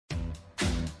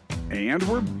And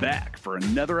we're back for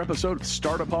another episode of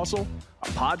Startup Hustle, a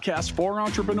podcast for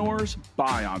entrepreneurs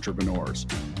by entrepreneurs.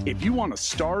 If you want to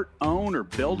start, own, or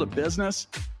build a business,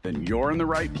 then you're in the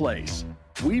right place.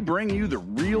 We bring you the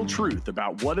real truth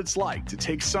about what it's like to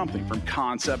take something from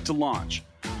concept to launch.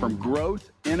 From growth,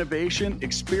 innovation,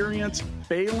 experience,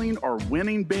 failing, or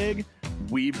winning big,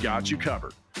 we've got you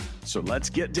covered. So let's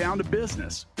get down to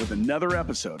business with another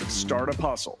episode of Startup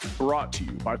Hustle, brought to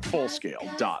you by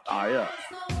Fullscale.io.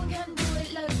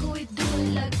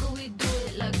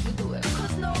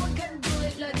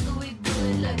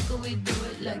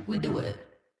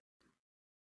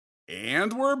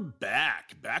 And we're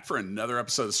back for another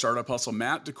episode of Startup Hustle.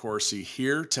 Matt DeCoursey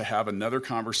here to have another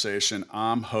conversation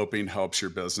I'm hoping helps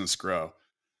your business grow.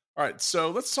 All right,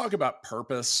 so let's talk about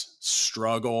purpose,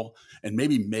 struggle, and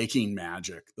maybe making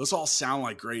magic. Those all sound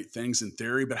like great things in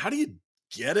theory, but how do you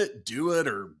get it, do it,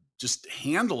 or just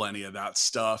handle any of that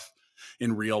stuff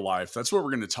in real life? That's what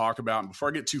we're going to talk about. And before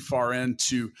I get too far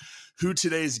into who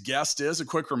today's guest is, a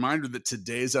quick reminder that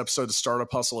today's episode of Startup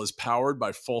Hustle is powered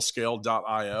by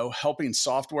Fullscale.io, helping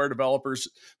software developers.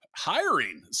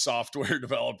 Hiring software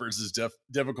developers is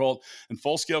difficult, and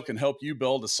Fullscale can help you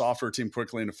build a software team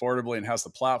quickly and affordably, and has the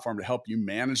platform to help you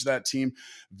manage that team.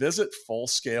 Visit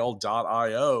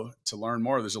Fullscale.io to learn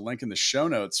more. There's a link in the show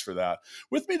notes for that.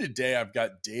 With me today, I've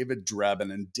got David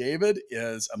Drebin, and David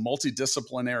is a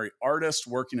multidisciplinary artist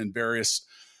working in various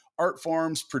art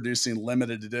forms, producing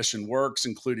limited edition works,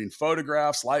 including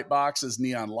photographs, light boxes,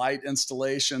 neon light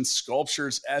installations,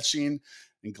 sculptures, etching,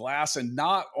 and glass. And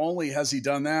not only has he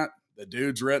done that, the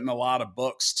dude's written a lot of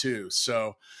books too.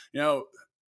 So, let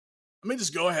me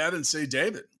just go ahead and say,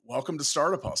 David, welcome to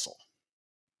Startup Hustle.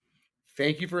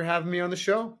 Thank you for having me on the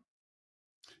show.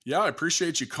 Yeah, I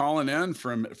appreciate you calling in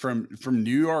from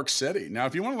New York City. Now,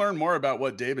 if you want to learn more about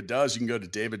what David does, you can go to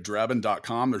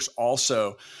daviddrebin.com. There's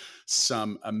also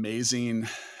some amazing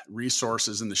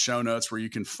resources in the show notes where you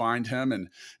can find him and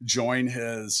join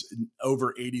his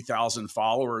over 80,000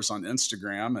 followers on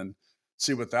Instagram and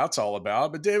see what that's all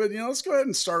about. But David, let's go ahead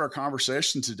and start our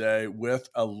conversation today with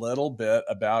a little bit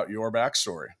about your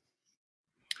backstory.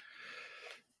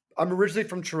 I'm originally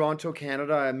from Toronto,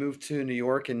 Canada. I moved to New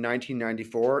York in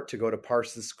 1994 to go to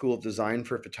Parsons School of Design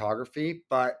for photography.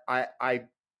 But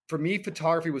for me,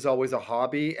 photography was always a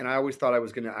hobby, and I always thought I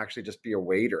was going to actually just be a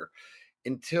waiter,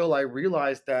 until I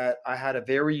realized that I had a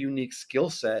very unique skill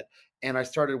set, and I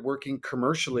started working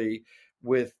commercially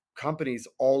with companies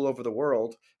all over the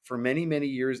world for many, many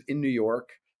years in New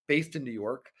York, based in New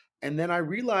York. And then I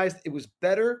realized it was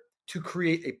better to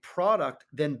create a product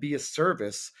than be a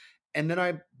service. And then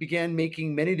I began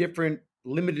making many different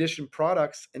limited edition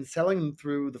products and selling them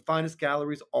through the finest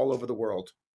galleries all over the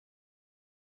world.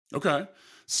 Okay.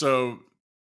 So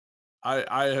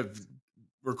I have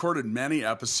recorded many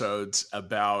episodes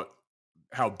about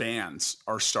how bands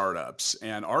are startups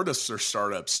and artists are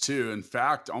startups too. In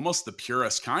fact, almost the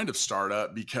purest kind of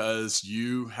startup, because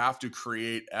you have to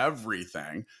create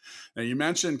everything. Now, you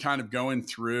mentioned kind of going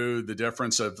through the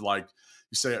difference of, like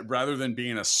you say, rather than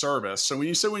being a service. So when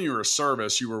you said when you were a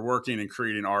service, you were working and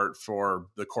creating art for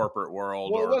the corporate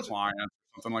world or clients,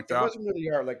 something like that. It wasn't really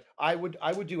art. Like I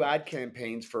would do ad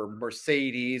campaigns for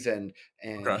Mercedes and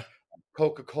Okay.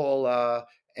 Coca-Cola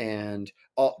and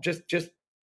all just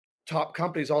top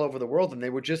companies all over the world, and they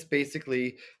would just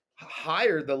basically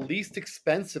hire the least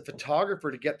expensive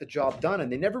photographer to get the job done. And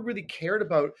they never really cared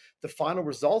about the final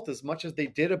result as much as they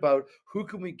did about who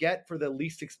can we get for the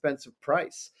least expensive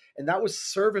price. And that was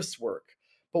service work.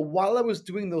 But while I was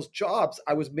doing those jobs,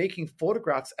 I was making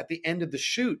photographs at the end of the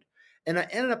shoot. And I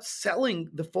ended up selling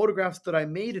the photographs that I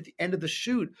made at the end of the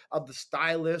shoot of the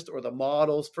stylist or the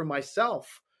models for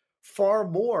myself.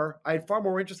 I had far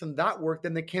more interest in that work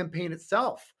than the campaign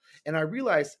itself. And I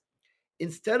realized,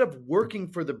 instead of working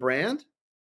for the brand,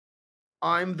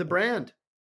 I'm the brand.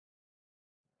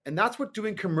 And that's what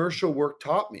doing commercial work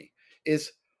taught me,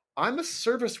 is I'm a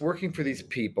service working for these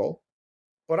people,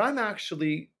 but I'm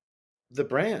actually the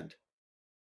brand.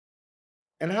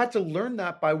 And I had to learn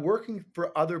that by working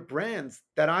for other brands,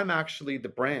 that I'm actually the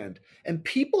brand. And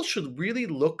people should really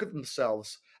look at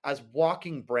themselves as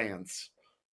walking brands.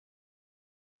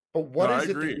 But what is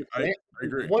it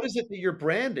that you're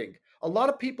branding? A lot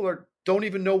of people don't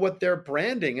even know what they're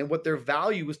branding and what their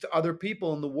value is to other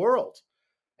people in the world.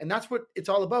 And that's what it's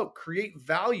all about. Create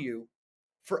value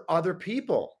for other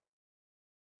people.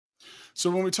 So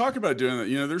when we talk about doing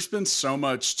that, there's been so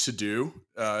much to do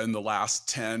in the last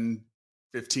 10,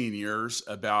 15 years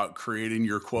about creating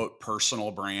your quote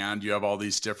personal brand. You have all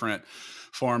these different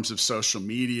forms of social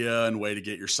media and way to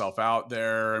get yourself out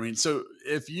there. I mean, so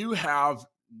if you have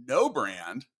no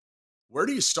brand, where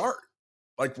do you start?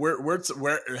 Like where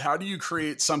how do you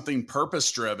create something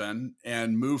purpose driven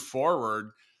and move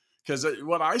forward? Because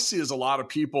what I see is a lot of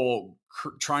people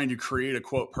trying to create a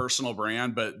quote personal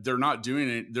brand, but they're not doing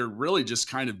it. They're really just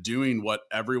kind of doing what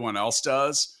everyone else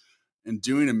does and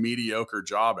doing a mediocre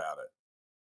job at it.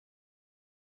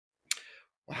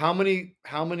 How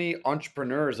many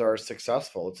entrepreneurs are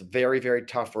successful? It's a very, very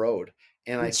tough road.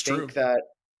 And I It's true. think that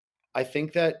I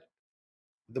think that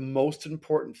the most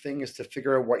important thing is to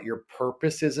figure out what your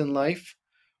purpose is in life,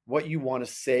 what you want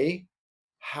to say,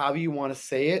 how you want to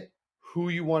say it, who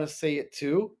you want to say it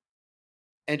to,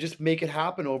 and just make it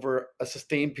happen over a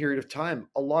sustained period of time.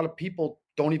 A lot of people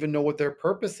don't even know what their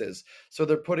purpose is. So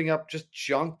they're putting up just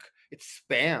junk. It's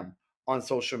spam on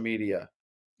social media.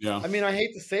 Yeah. I mean, I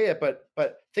hate to say it, but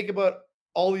think about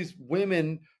all these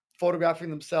women photographing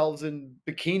themselves in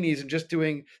bikinis and just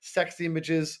doing sexy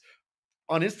images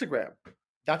on Instagram.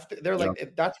 They're Yeah. like,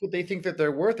 if that's what they think that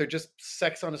they're worth, they're just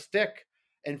sex on a stick.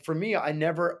 And for me, I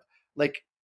never like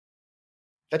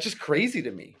that's just crazy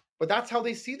to me. But that's how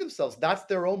they see themselves. That's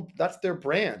their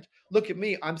brand. Look at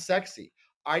me, I'm sexy.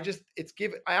 I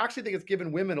actually think it's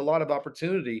given women a lot of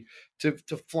opportunity to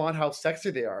flaunt how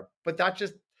sexy they are. But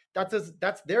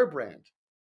that's their brand.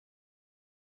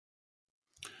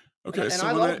 Okay. And So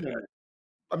I when love women.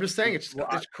 I'm just saying well,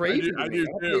 it's I crazy do, to I me. do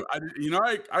too.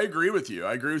 I agree with you.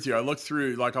 I agree with you. I look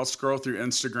through, like, I'll scroll through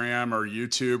Instagram or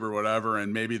YouTube or whatever,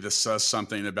 and maybe this says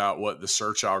something about what the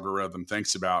search algorithm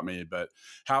thinks about me. But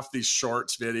half these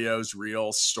shorts, videos,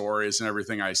 reels, stories, and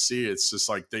everything I see, it's just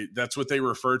like that's what they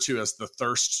refer to as the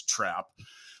thirst trap,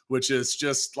 which is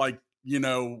just like,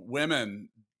 women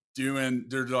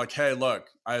they're like, hey, look,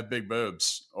 I have big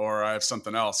boobs or I have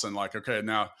something else. And like, okay,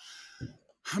 now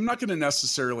I'm not going to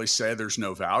necessarily say there's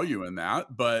no value in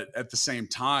that, but at the same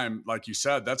time, like you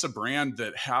said, that's a brand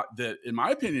that, in my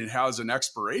opinion, has an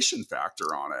expiration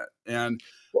factor on it. And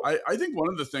I think one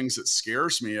of the things that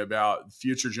scares me about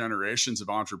future generations of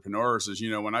entrepreneurs is,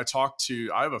 when I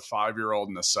have a 5-year-old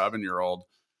and a 7-year-old,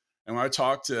 and when I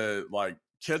talk to like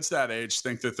kids that age,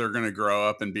 think that they're going to grow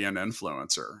up and be an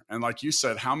influencer. And like you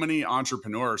said, how many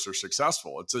entrepreneurs are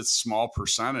successful? It's a small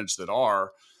percentage that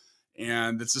are.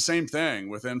 And it's the same thing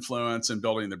with influence and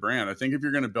building the brand. I think if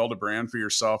you're going to build a brand for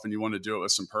yourself and you want to do it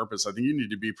with some purpose, I think you need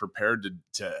to be prepared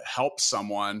to help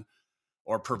someone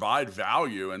or provide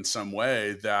value in some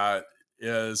way that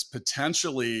is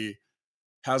potentially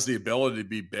has the ability to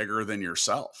be bigger than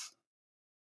yourself.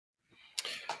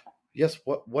 Yes,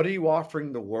 what are you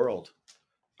offering the world?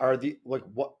 Are the like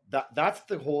what that's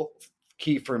the whole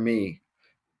key for me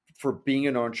for being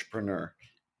an entrepreneur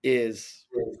is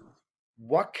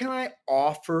what can I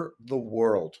offer the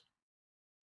world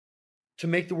to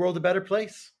make the world a better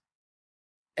place?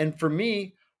 And for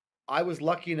me, I was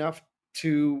lucky enough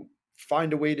to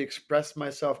find a way to express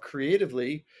myself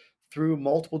creatively through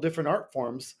multiple different art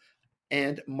forms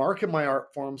and market my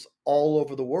art forms all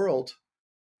over the world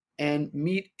and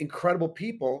meet incredible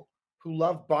people who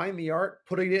love buying the art,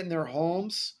 putting it in their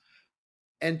homes,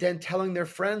 and then telling their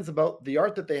friends about the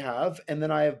art that they have. And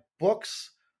then I have books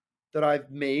that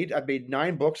I've made. I've made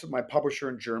 9 books with my publisher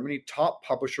in Germany, top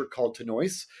publisher called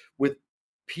Tenois, with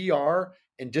PR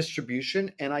and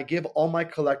distribution. And I give all my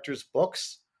collectors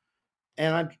books.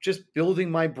 And I'm just building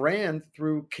my brand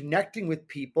through connecting with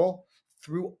people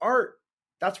through art.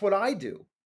 That's what I do.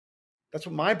 That's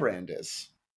what my brand is.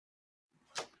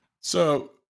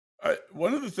 So,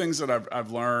 one of the things that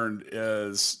I've learned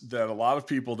is that a lot of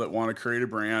people that want to create a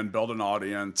brand, build an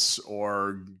audience,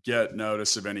 or get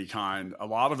notice of any kind, a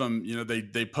lot of them,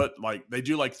 they put like they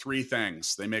do like 3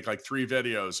 things. They make like 3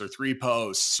 videos or 3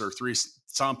 posts or 3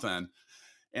 something,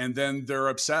 and then they're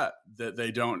upset that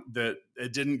that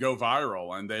it didn't go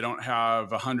viral and they don't have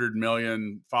 100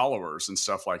 million followers and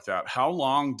stuff like that. How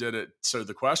long did it? So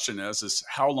the question is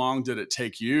how long did it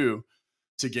take you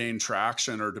to gain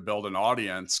traction or to build an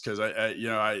audience? Because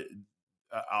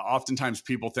oftentimes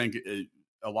people think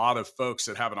a lot of folks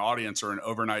that have an audience are an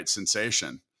overnight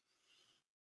sensation.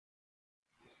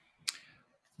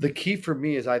 The key for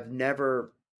me is I've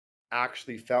never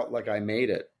actually felt like I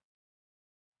made it.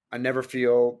 I never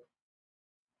feel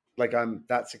like I'm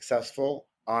that successful.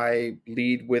 I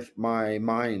lead with my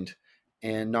mind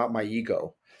and not my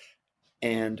ego.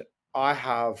 And I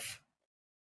have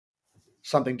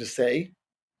something to say,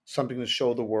 something to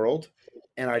show the world,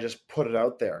 and I just put it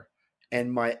out there.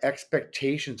 And my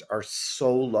expectations are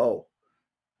so low.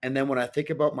 And then when I think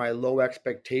about my low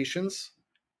expectations,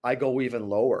 I go even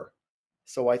lower.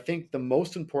 So I think the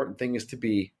most important thing is to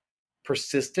be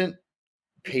persistent,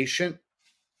 patient,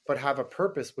 but have a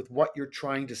purpose with what you're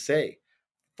trying to say,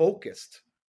 focused.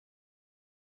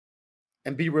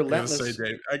 and be I gotta say, relentless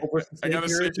Dave. over a I sustained gotta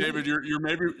say, period of time.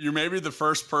 David, you're maybe the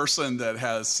first person that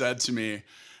has said to me,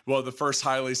 well, the first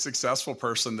highly successful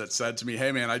person that said to me,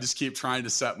 "Hey, man, I just keep trying to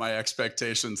set my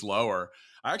expectations lower."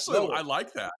 I Lower,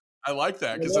 like that. I like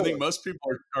that because I think lower. most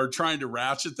people are trying to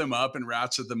ratchet them up and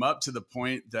ratchet them up to the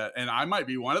point that, and I might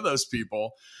be one of those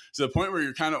people, to the point where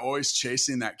you're kind of always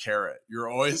chasing that carrot. You're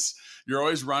always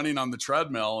running on the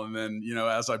treadmill, and then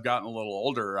as I've gotten a little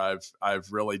older, I've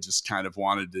really just kind of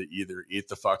wanted to either eat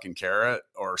the fucking carrot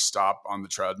or stop on the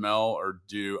treadmill or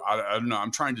I don't know,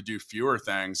 I'm trying to do fewer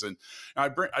things. And I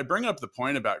bring up the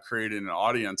point about creating an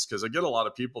audience because I get a lot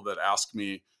of people that ask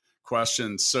me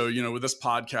questions. So with this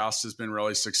podcast has been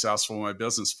really successful, my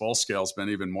business Full Scale has been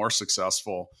even more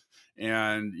successful.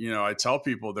 And I tell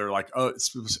people, they're like, oh,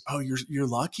 you're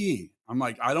lucky. I'm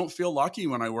like, I don't feel lucky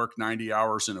when I work 90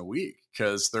 hours in a week,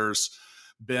 because there's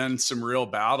been some real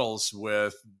battles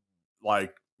with,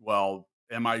 like, well,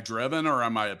 am I driven or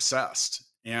am I obsessed?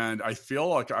 And I feel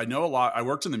like I know a lot. I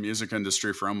worked in the music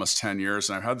industry for almost 10 years,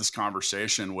 and I've had this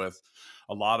conversation with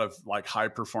a lot of like high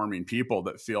performing people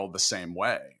that feel the same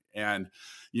way. And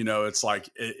it's like,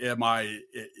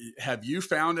 have you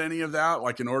found any of that?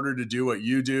 Like, in order to do what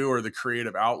you do, or the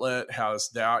creative outlet, has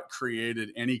that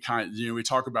created any kind, we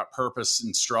talk about purpose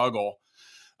and struggle.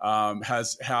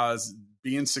 Has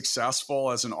being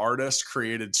successful as an artist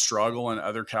created struggle in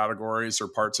other categories or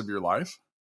parts of your life?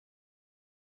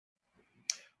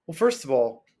 Well, first of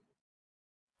all,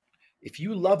 if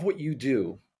you love what you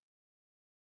do,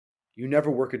 you never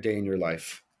work a day in your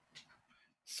life.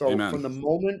 So Amen. from the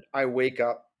moment I wake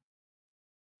up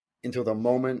until the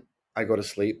moment I go to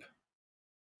sleep,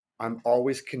 I'm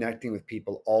always connecting with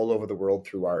people all over the world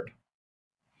through art.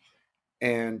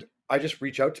 And I just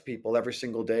reach out to people every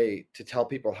single day to tell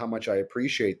people how much I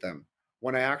appreciate them,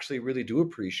 when I actually really do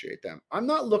appreciate them. I'm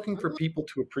not looking for people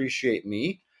to appreciate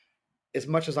me as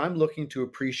much as I'm looking to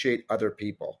appreciate other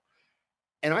people.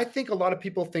 And I think a lot of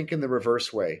people think in the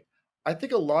reverse way. I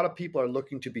think a lot of people are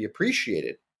looking to be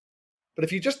appreciated. But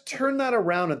if you just turn that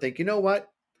around and think, you know what,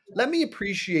 let me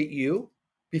appreciate you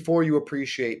before you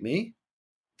appreciate me,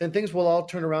 then things will all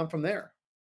turn around from there.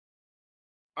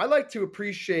 I like to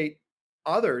appreciate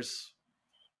others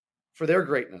for their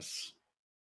greatness.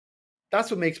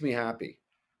 That's what makes me happy.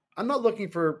 I'm not looking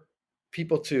for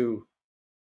people to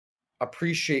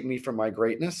appreciate me for my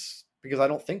greatness, because I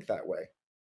don't think that way.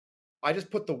 I just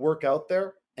put the work out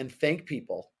there and thank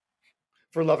people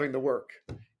for loving the work,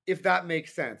 if that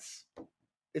makes sense.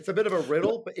 It's a bit of a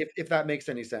riddle, but if that makes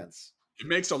any sense. It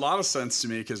makes a lot of sense to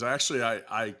me, because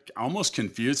I almost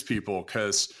confuse people,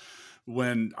 because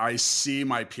when I see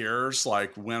my peers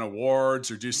like win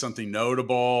awards or do something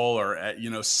notable, or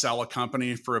sell a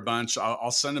company for a bunch,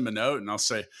 I'll send them a note and I'll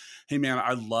say, hey man,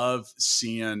 I love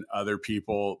seeing other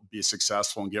people be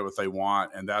successful and get what they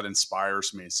want, and that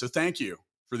inspires me. So thank you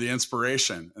for the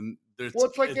inspiration. And Well,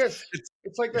 it's like this.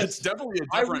 It's like this. it's definitely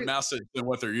a different message than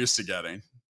what they're used to getting.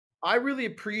 I really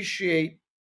appreciate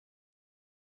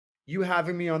you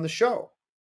having me on the show.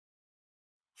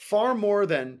 Far more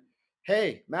than,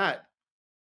 hey, Matt,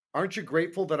 aren't you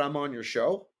grateful that I'm on your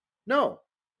show? No,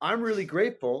 I'm really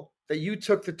grateful that you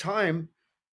took the time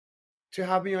to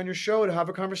have me on your show, to have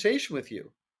a conversation with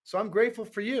you. So I'm grateful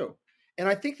for you. And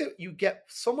I think that you get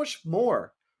so much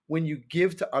more when you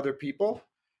give to other people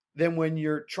than when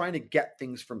you're trying to get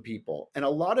things from people. And a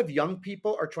lot of young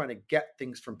people are trying to get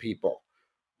things from people.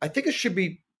 I think it should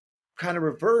be kind of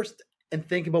reversed, and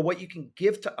think about what you can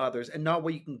give to others and not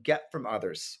what you can get from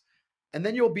others. And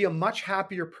then you'll be a much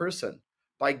happier person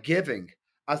by giving,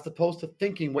 as opposed to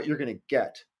thinking what you're going to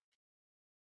get.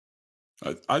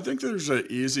 I think there's an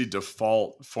easy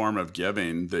default form of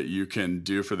giving that you can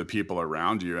do for the people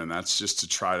around you, and that's just to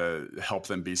try to help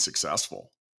them be successful.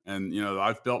 And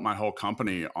I've built my whole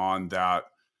company on that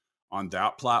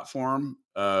platform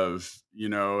of,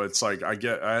 it's like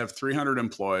I have 300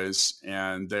 employees,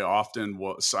 and they often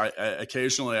will, so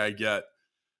occasionally I get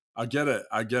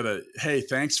a, hey,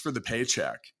 thanks for the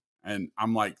paycheck. And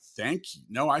I'm like, thank you.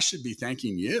 No, I should be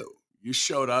thanking you. You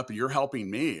showed up, you're helping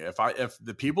me. If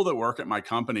the people that work at my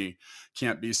company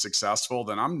can't be successful,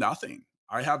 then I'm nothing.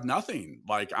 I have nothing.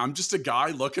 Like, I'm just a guy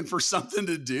looking for something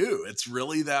to do. It's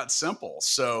really that simple.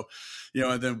 So,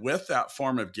 and then with that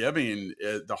form of giving,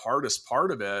 the hardest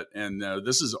part of it, and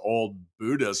this is old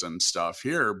Buddhism stuff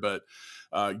here, but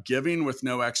giving with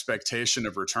no expectation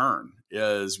of return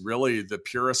is really the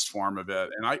purest form of it.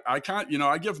 And I can't,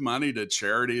 I give money to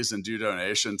charities and do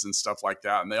donations and stuff like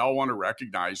that, and they all want to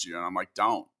recognize you. And I'm like,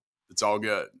 don't, it's all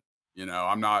good.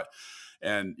 I'm not.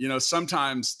 And,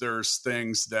 sometimes there's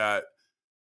things that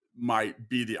might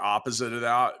be the opposite of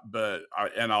that, but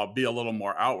I'll be a little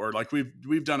more outward. Like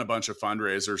we've done a bunch of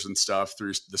fundraisers and stuff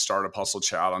through the Startup Hustle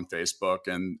chat on Facebook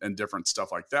and different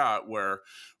stuff like that,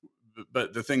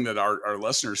 but the thing that our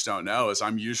listeners don't know is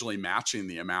I'm usually matching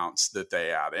the amounts that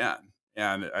they add in.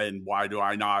 And why do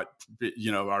I not,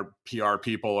 our PR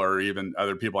people or even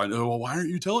other people, I know, well, why aren't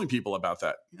you telling people about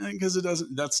that? Because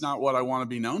that's not what I want to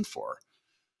be known for.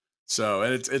 So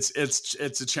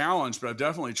it's a challenge, but I've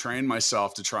definitely trained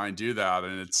myself to try and do that.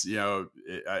 And it's,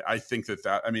 I think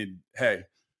that, I mean, hey,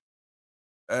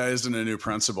 isn't a new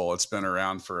principle. It's been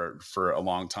around for a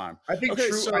long time. I think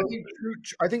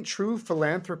I think true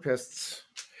philanthropists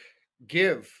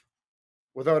give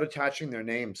without attaching their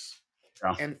names.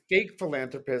 Yeah. And fake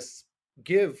philanthropists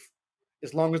give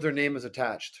as long as their name is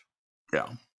attached. Yeah.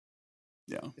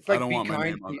 Yeah. It's like I don't want my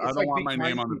name on, I don't want my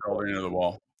name on the building or the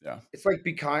wall. Yeah. It's like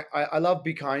be kind. I love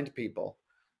be kind people.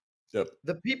 Yep.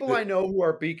 The people I know who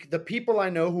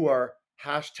are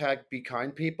hashtag be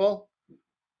kind people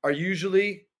are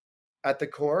usually at the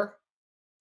core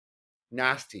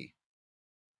nasty,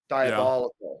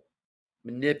 diabolical,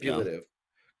 manipulative,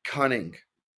 cunning.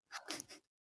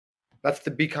 That's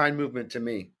the be kind movement to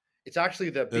me. It's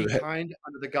actually the be kind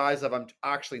under the guise of I'm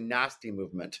actually nasty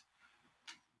movement.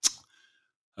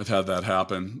 I've had that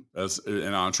happen as in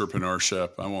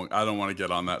entrepreneurship. I don't want to get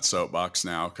on that soapbox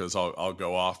now because I'll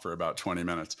go off for about 20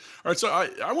 minutes. All right. So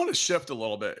I want to shift a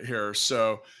little bit here.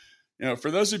 So,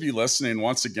 for those of you listening,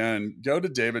 once again, go to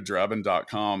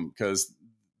daviddrebin.com because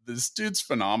this dude's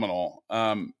phenomenal.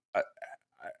 I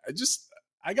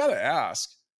got to ask,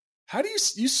 how do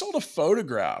you sold a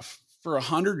photograph for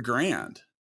 $100,000?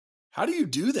 How do you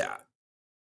do that?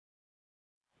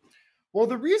 Well,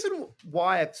 the reason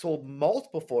why I've sold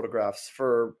multiple photographs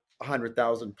for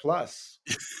 100,000 plus,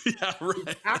 yeah,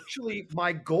 right. Actually,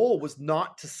 my goal was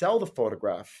not to sell the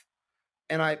photograph,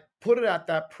 and I put it at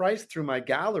that price through my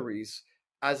galleries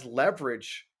as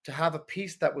leverage to have a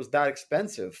piece that was that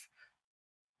expensive.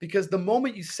 Because the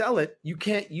moment you sell it, you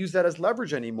can't use that as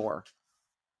leverage anymore.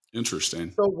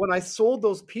 Interesting. So when I sold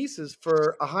those pieces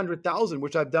for 100,000,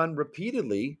 which I've done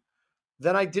repeatedly,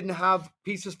 then I didn't have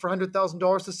pieces for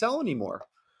 $100,000 to sell anymore.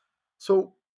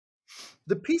 So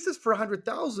the pieces for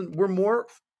 100,000 were more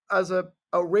as a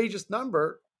outrageous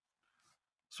number.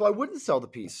 So I wouldn't sell the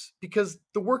piece because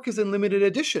the work is in limited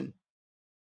edition.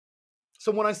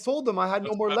 So when I sold them, I had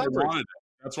no more leverage.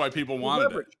 That's why people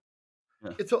wanted it.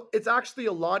 Yeah. It's actually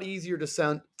a lot easier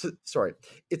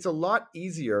it's a lot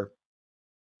easier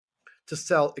to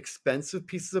sell expensive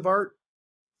pieces of art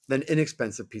than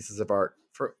inexpensive pieces of art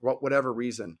for whatever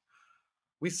reason.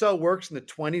 We sell works in the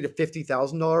 $20,000 to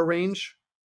 $50,000 range,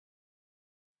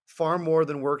 far more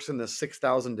than works in the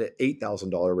 $6,000 to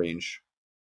 $8,000 range.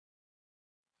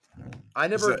 I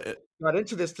never got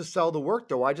into this to sell the work,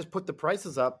 though. I just put the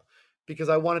prices up because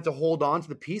I wanted to hold on to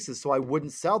the pieces so I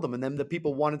wouldn't sell them. And then the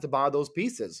people wanted to buy those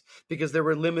pieces because there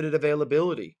were limited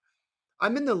availability.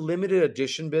 I'm in the limited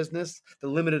edition business, the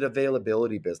limited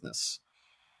availability business.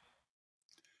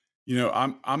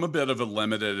 I'm a bit of a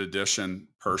limited edition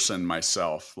person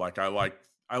myself. Like I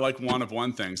like one of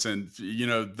one things. And,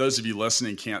 those of you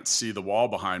listening can't see the wall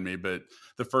behind me, but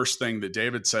the first thing that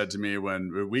David said to me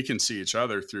when we can see each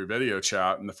other through video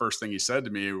chat, and the first thing he said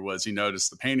to me was he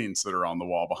noticed the paintings that are on the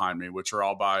wall behind me, which are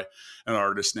all by an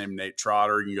artist named Nate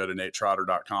Trotter. You can go to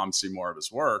natetrotter.com, see more of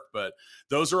his work, but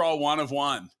those are all one of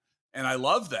one. And I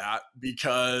love that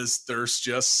because there's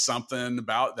just something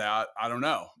about that. I don't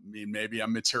know. I mean, maybe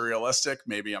I'm materialistic.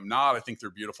 Maybe I'm not. I think they're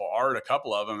beautiful art. A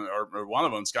couple of them, or one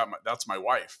of them's that's my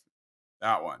wife.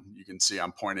 That one, you can see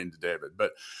I'm pointing to David.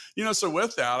 But, so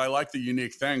with that, I like the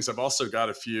unique things. I've also got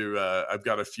a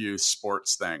few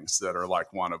sports things that are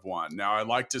like one of one. Now I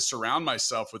like to surround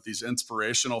myself with these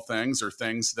inspirational things or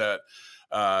things that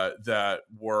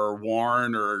were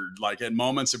worn or like at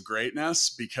moments of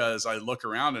greatness, because I look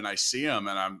around and I see them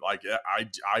and I'm like,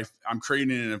 I'm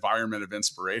creating an environment of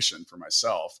inspiration for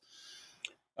myself.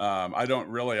 I've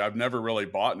never really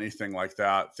bought anything like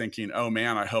that thinking, oh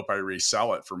man, I hope I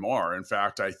resell it for more. In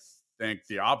fact, I think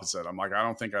the opposite. I'm like, I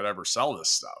don't think I'd ever sell this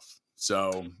stuff.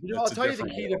 So I'll tell you the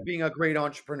key to being a great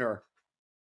entrepreneur.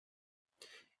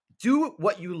 Do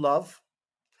what you love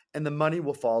and the money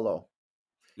will follow.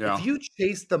 Yeah. If you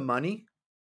chase the money,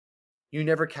 you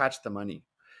never catch the money.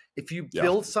 If you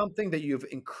build something that you have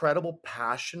incredible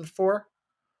passion for,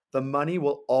 the money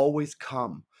will always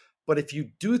come. But if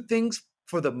you do things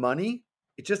for the money,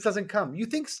 it just doesn't come. You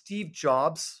think Steve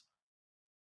Jobs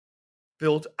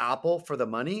built Apple for the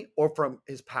money or from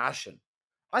his passion?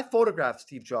 I photographed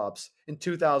Steve Jobs in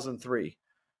 2003.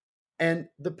 And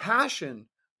the passion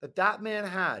that man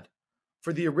had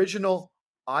for the original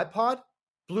iPod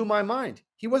blew my mind.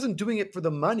 He wasn't doing it for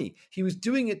the money. He was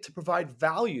doing it to provide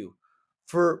value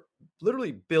for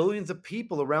literally billions of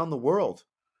people around the world.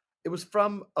 It was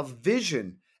from a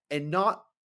vision and not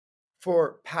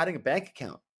for padding a bank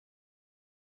account.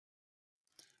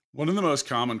 One of the most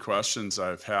common questions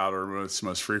I've had, or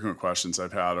most frequent questions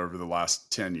I've had over the last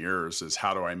 10 years is,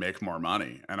 how do I make more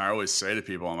money? And I always say to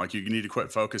people, I'm like, you need to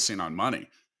quit focusing on money.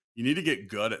 You need to get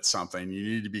good at something. You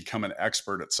need to become an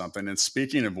expert at something. And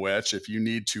speaking of which, if you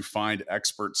need to find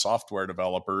expert software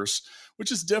developers,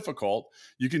 which is difficult,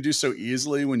 you can do so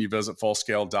easily when you visit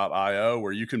fullscale.io,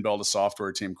 where you can build a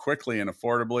software team quickly and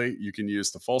affordably. You can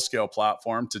use the Fullscale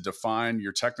platform to define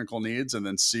your technical needs and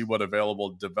then see what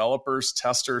available developers,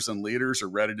 testers, and leaders are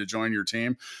ready to join your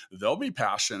team. They'll be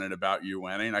passionate about you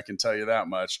winning. I can tell you that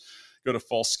much. Go to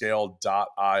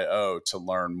fullscale.io to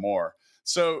learn more.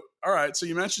 So, all right. So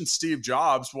you mentioned Steve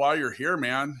Jobs. While you're here,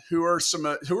 man, who are some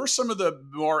of the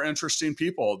more interesting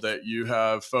people that you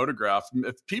have photographed,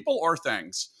 if people or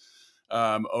things,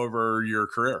 over your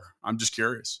career? I'm just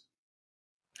curious.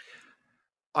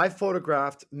 I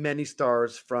photographed many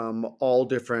stars from all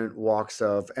different walks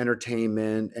of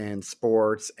entertainment and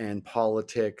sports and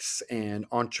politics and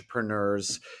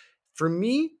entrepreneurs. For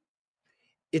me,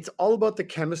 it's all about the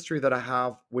chemistry that I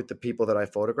have with the people that I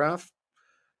photograph,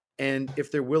 and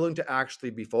if they're willing to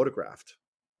actually be photographed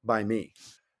by me.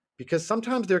 Because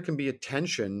sometimes there can be a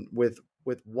tension with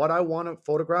what I want to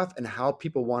photograph and how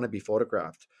people want to be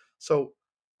photographed. So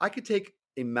I could take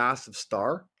a massive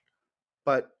star,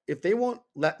 but if they won't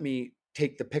let me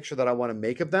take the picture that I want to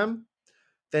make of them,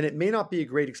 then it may not be a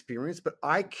great experience. But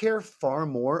I care far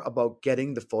more about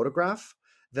getting the photograph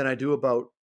than I do about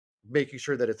making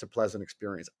sure that it's a pleasant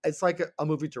experience. It's like a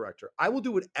movie director. I will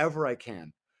do whatever I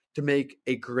can to make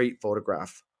a great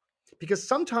photograph, because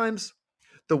sometimes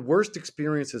the worst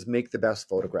experiences make the best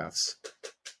photographs.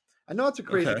 I know it's a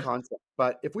crazy concept,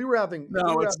 but if we were having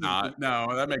not.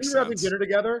 No, that makes sense. We were having dinner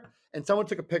together and someone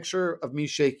took a picture of me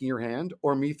shaking your hand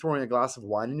or me throwing a glass of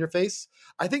wine in your face,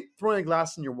 I think throwing a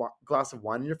glass of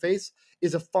wine in your face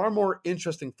is a far more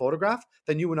interesting photograph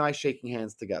than you and I shaking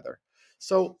hands together.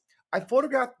 So I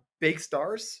photographed big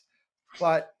stars,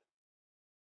 but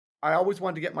I always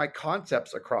wanted to get my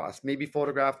concepts across, maybe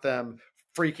photograph them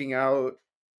freaking out,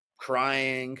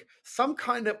 crying, some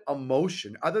kind of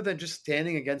emotion other than just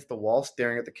standing against the wall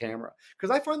staring at the camera. Because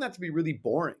I find that to be really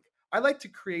boring. I like to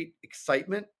create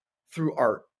excitement through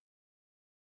art.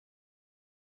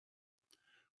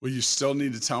 Well, you still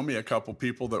need to tell me a couple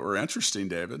people that were interesting,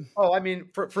 David. Oh, I mean,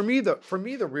 for me,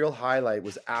 the real highlight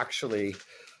was actually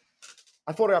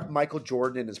I photographed Michael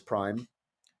Jordan in his prime.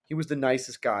 He was the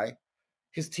nicest guy.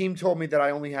 His team told me that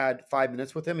I only had 5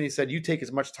 minutes with him, and he said, "You take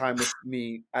as much time with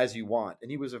me as you want." And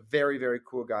he was a very, very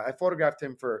cool guy. I photographed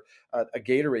him for a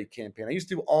Gatorade campaign. I used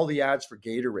to do all the ads for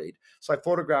Gatorade, so I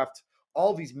photographed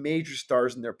all these major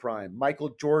stars in their prime: Michael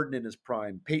Jordan in his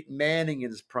prime, Peyton Manning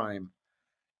in his prime,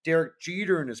 Derek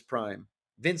Jeter in his prime,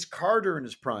 Vince Carter in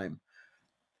his prime.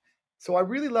 So I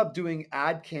really loved doing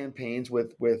ad campaigns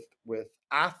with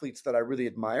athletes that I really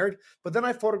admired. But then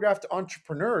I photographed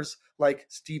entrepreneurs like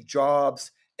Steve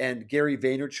Jobs and Gary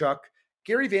Vaynerchuk.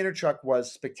 Gary Vaynerchuk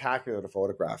was spectacular to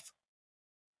photograph.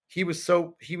 He was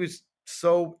so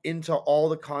into all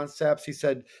the concepts. He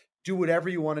said, "Do whatever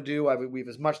you want to do. We have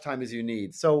as much time as you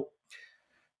need." So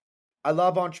I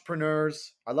love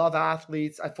entrepreneurs. I love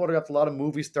athletes. I photographed a lot of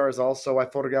movie stars also. I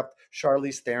photographed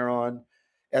Charlize Theron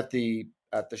at the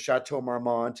Chateau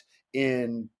Marmont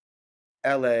in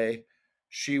LA.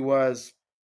 She was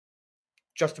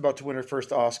just about to win her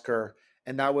first Oscar.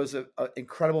 And that was an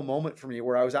incredible moment for me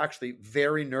where I was actually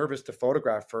very nervous to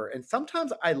photograph her. And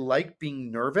sometimes I like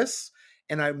being nervous,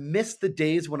 and I miss the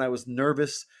days when I was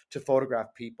nervous to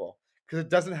photograph people because it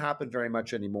doesn't happen very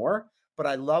much anymore. But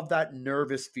I love that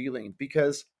nervous feeling,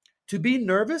 because to be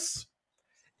nervous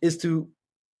is to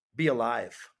be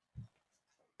alive.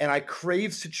 And I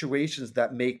crave situations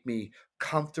that make me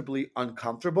comfortably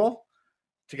uncomfortable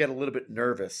to get a little bit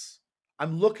nervous.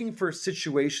 I'm looking for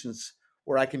situations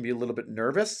where I can be a little bit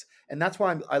nervous. And that's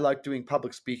why I like doing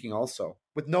public speaking also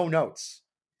with no notes.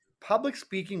 Public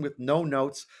speaking with no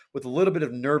notes, with a little bit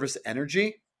of nervous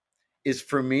energy, is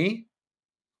for me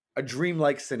a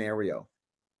dreamlike scenario.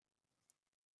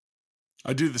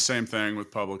 I do the same thing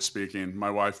with public speaking.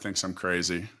 My wife thinks I'm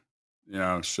crazy. You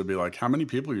know, she'll be like, "How many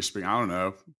people are you speaking?" I don't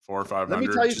know, 400 or 500. Let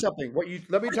me tell you something.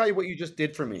 Let me tell you what you just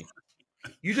did for me.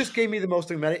 You just gave me the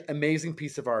most amazing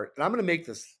piece of art, and I'm going to make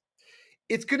this.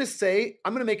 It's going to say,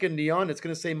 I'm going to make a neon. It's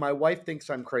going to say, "My wife thinks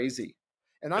I'm crazy,"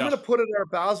 and I'm going to put it at our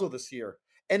Basel this year,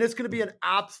 and it's going to be an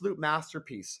absolute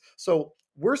masterpiece. So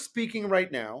we're speaking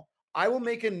right now. I will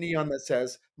make a neon that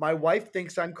says, "My wife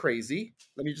thinks I'm crazy."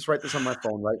 Let me just write this on my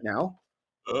phone right now.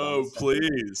 Hold on a Oh, second. My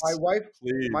please. wife,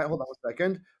 Please. my hold on a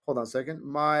second. Hold on a second.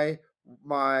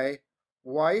 My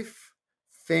wife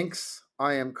thinks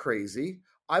I am crazy.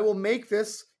 I will make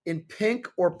this in pink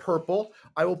or purple.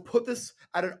 I will put this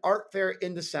at an art fair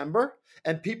in December,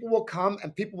 and people will come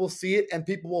and people will see it and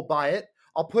people will buy it.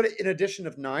 I'll put it in edition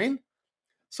of 9.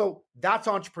 So that's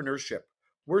entrepreneurship.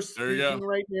 We're There you go. speaking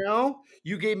right now.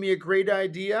 You gave me a great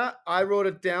idea. I wrote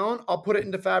it down. I'll put it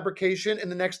into fabrication in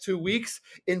the next 2 weeks.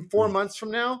 In 4 months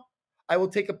from now, I will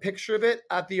take a picture of it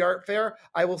at the art fair.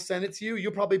 I will send it to you.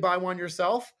 You'll probably buy one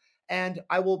yourself. And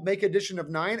I will make edition of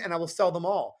 9 and I will sell them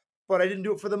all. But I didn't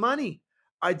do it for the money.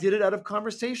 I did it out of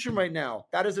conversation right now.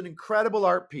 That is an incredible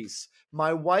art piece.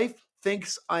 My wife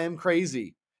thinks I am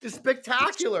crazy. It's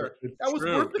spectacular. It's That was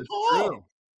true. worth the It's call. true.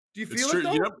 Do you It's feel true. it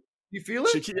though? Yep. You feel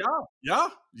it?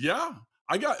 Yeah.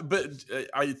 But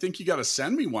I think you got to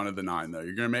send me one of the 9 though.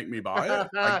 You're going to make me buy it.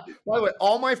 By the way,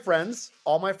 all my friends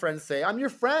say, "I'm your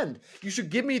friend. You should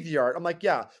give me the art." I'm like,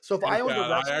 "Yeah." So if I owned a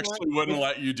I restaurant, actually wouldn't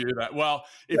let you do that. Well,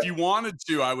 if you wanted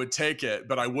to, I would take it,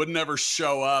 but I would never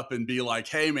show up and be like,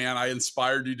 "Hey, man, I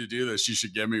inspired you to do this. You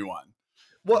should give me one."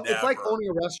 well, it's like Never. owning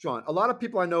a restaurant. A lot of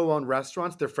people I know own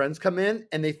restaurants. Their friends come in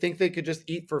and they think they could just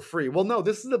eat for free. Well, no,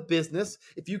 this is a business.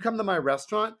 If you come to my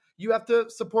restaurant, you have to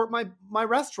support my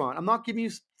restaurant. I'm not giving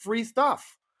you free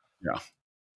stuff. Yeah.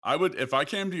 I would, if I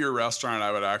came to your restaurant,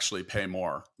 I would actually pay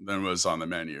more than was on the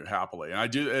menu happily. And I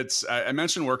do, I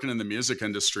mentioned working in the music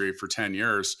industry for 10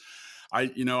 years. I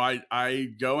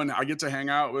go and I get to hang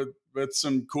out with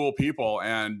some cool people,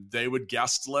 and they would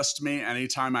guest list me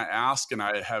anytime I ask. And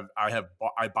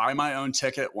I buy my own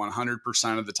ticket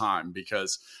 100% of the time,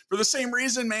 because for the same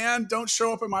reason, man, don't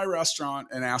show up at my restaurant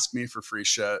and ask me for free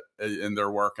shit and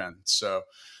they're working. So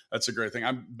that's a great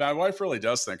thing. My wife really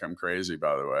does think I'm crazy,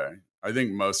 by the way. I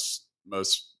think most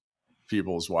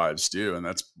people's wives do, and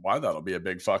that's why that'll be a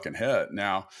big fucking hit.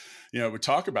 Now, we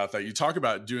talk about that. You talk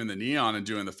about doing the neon and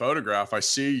doing the photograph. I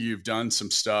see you've done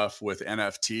some stuff with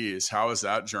NFTs. How has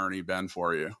that journey been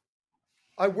for you?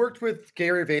 I worked with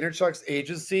Gary Vaynerchuk's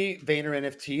agency, Vayner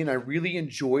NFT, and I really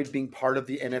enjoyed being part of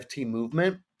the NFT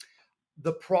movement.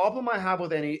 The problem I have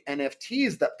with any NFTs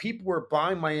is that people were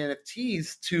buying my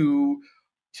NFTs to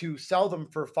sell them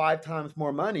for 5 times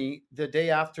more money the day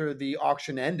after the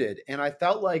auction ended. And I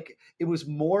felt like it was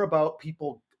more about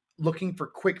people looking for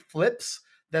quick flips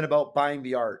than about buying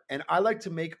the art. And I like to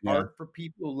make art for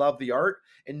people who love the art,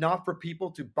 and not for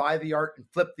people to buy the art and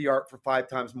flip the art for 5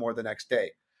 times more the next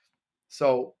day.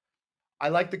 So I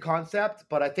like the concept,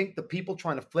 but I think the people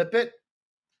trying to flip it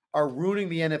are ruining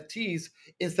the NFTs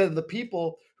instead of the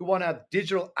people who want to have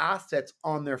digital assets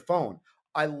on their phone.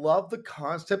 I love the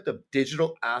concept of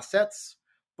digital assets,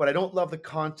 but I don't love the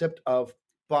concept of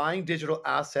buying digital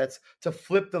assets to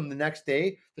flip them the next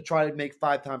day to try to make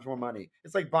 5 times more money.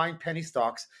 It's like buying penny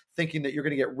stocks thinking that you're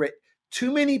going to get rich.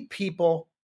 Too many people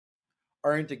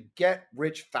are into get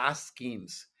rich fast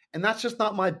schemes, and that's just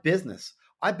not my business.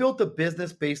 I built a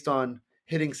business based on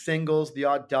hitting singles, the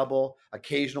odd double,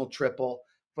 occasional triple,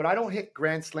 but I don't hit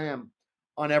grand slam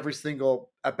on every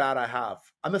single at bat I have.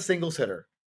 I'm a singles hitter.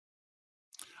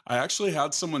 I actually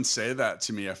had someone say that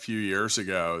to me a few years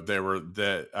ago. They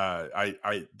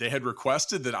had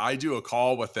requested that I do a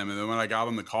call with them, and then when I got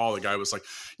on the call, the guy was like,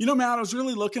 Matt, I was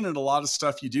really looking at a lot of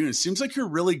stuff you do, and it seems like you're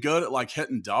really good at like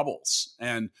hitting doubles,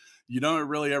 and you don't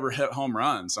really ever hit home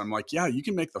runs. I'm like, yeah, you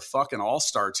can make the fucking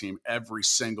all-star team every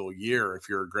single year if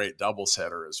you're a great doubles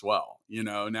hitter as well.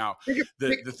 Now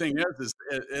the thing is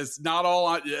it's not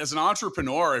all, as an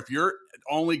entrepreneur, if you're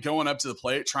only going up to the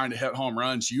plate trying to hit home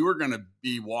runs, you are going to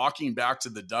be walking back to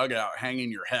the dugout hanging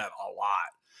your head a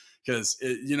lot. Because,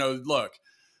 look,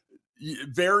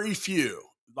 very few,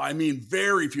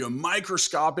 a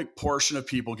microscopic portion of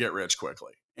people get rich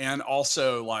quickly. And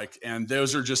also and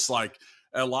those are just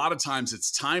a lot of times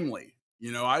it's timely.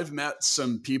 I've met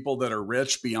some people that are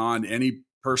rich beyond any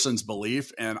person's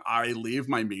belief, and I leave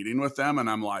my meeting with them and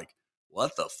I'm like,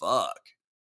 what the fuck?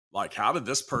 Like, how did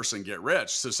this person get rich?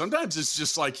 So sometimes it's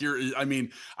just like I'm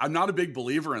not a big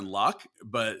believer in luck,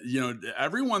 but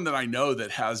everyone that I know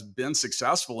that has been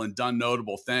successful and done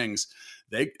notable things,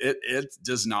 it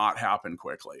does not happen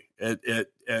quickly.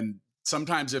 And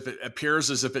sometimes if it appears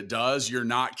as if it does, you're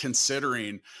not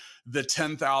considering the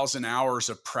 10,000 hours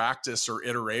of practice or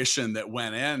iteration that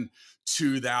went in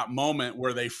to that moment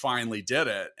where they finally did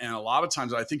it. And a lot of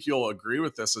times, I think you'll agree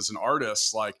with this as an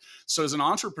artist, so as an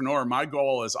entrepreneur, my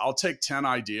goal is I'll take 10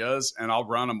 ideas and I'll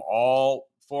run them all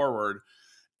forward.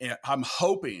 And I'm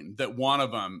hoping that one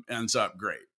of them ends up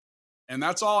great. And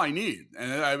that's all I need.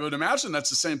 And I would imagine that's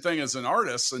the same thing as an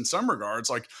artist in some regards.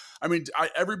 Like, I mean,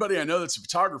 everybody I know that's a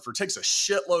photographer takes a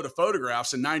shitload of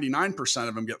photographs and 99%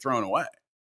 of them get thrown away.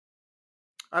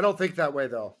 I don't think that way,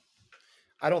 though.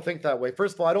 I don't think that way.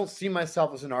 First of all, I don't see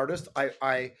myself as an artist.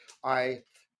 I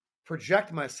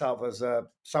project myself as a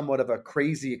somewhat of a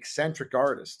crazy, eccentric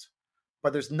artist,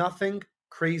 but there's nothing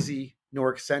crazy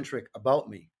nor eccentric about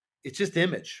me. It's just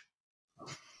image.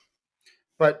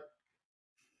 But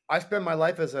I spend my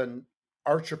life as an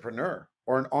entrepreneur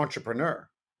or an entrepreneur,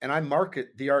 and I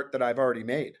market the art that I've already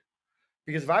made.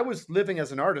 Because if I was living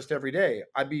as an artist every day,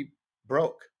 I'd be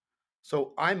broke.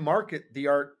 So I market the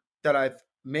art that I've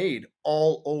made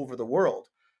all over the world.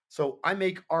 So I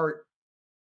make art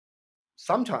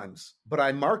sometimes, but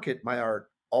I market my art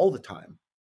all the time.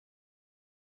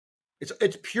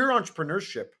 It's pure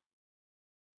entrepreneurship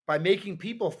by making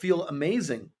people feel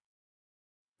amazing.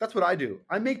 That's what I do.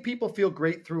 I make people feel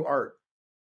great through art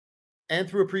and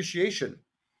through appreciation.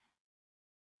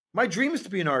 My dream is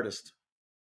to be an artist,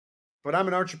 but I'm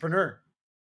an entrepreneur.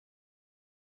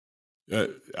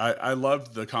 I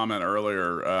loved the comment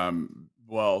earlier.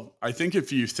 Well, I think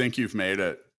if you think you've made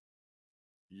it,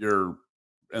 you're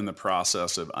in the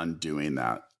process of undoing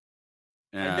that.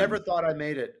 And I never thought I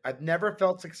made it. I've never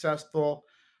felt successful.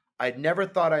 I never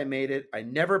thought I made it. I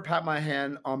never pat my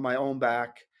hand on my own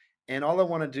back. And all I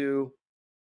want to do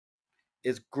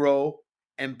is grow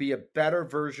and be a better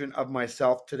version of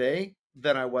myself today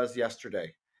than I was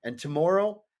yesterday, and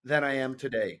tomorrow than I am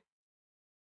today.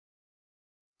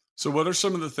 So what are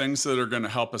some of the things that are going to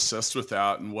help assist with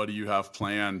that? And what do you have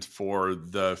planned for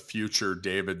the future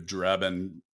David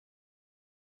Drebin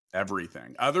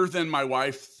everything? Other than my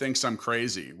wife thinks I'm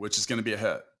crazy, which is going to be a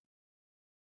hit.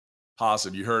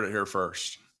 Positive. You heard it here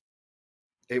first.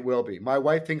 It will be. My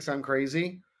wife thinks I'm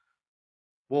crazy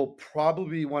will probably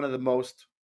be one of the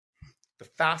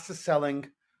fastest selling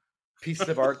pieces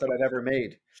of art that I've ever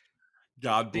made.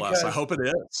 God bless. Because I hope it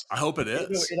is. I hope it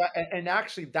is. And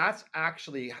actually, that's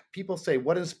actually, people say,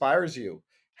 what inspires you?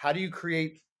 How do you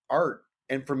create art?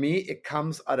 And for me, it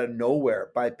comes out of nowhere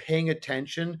by paying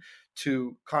attention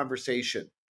to conversation.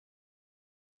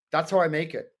 That's how I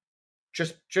make it.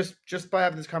 Just by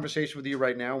having this conversation with you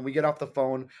right now. When we get off the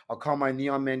phone, I'll call my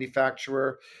neon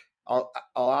manufacturer. I'll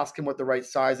ask him what the right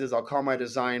size is. I'll call my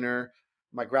designer,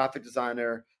 my graphic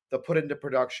designer. They'll put it into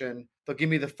production. They'll give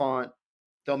me the font.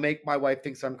 They'll make my wife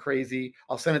thinks I'm crazy.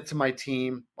 I'll send it to my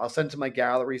team. I'll send it to my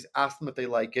galleries, ask them if they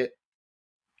like it,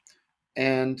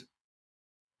 and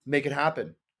make it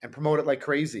happen and promote it like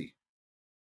crazy.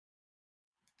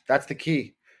 That's the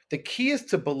key. The key is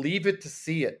to believe it, to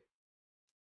see it.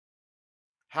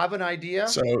 Have an idea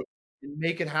and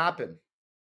make it happen.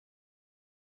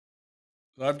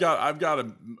 I've got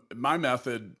my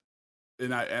method,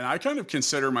 and I kind of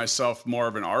consider myself more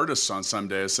of an artist on some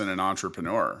days than an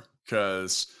entrepreneur,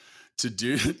 because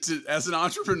as an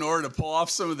entrepreneur, to pull off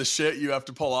some of the shit you have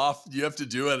to pull off, you have to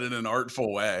do it in an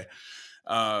artful way.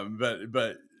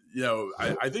 But you know,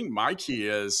 I think my key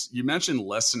is, you mentioned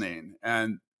listening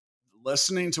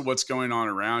to what's going on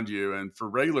around you. And for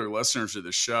regular listeners of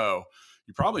the show,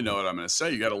 you probably know what I'm going to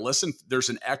say. You got to listen. There's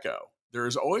an echo. There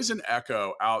is always an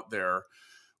echo out there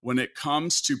when it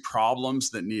comes to problems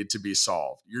that need to be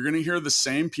solved. You're going to hear the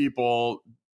same people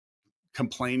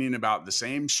complaining about the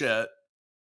same shit,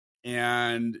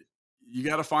 and you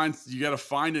got to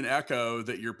find an echo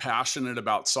that you're passionate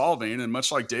about solving. And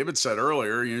much like David said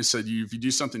earlier, you said if you do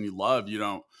something you love, you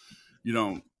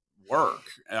don't work.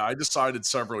 And I decided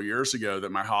several years ago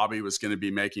that my hobby was going to be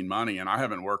making money, and I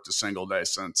haven't worked a single day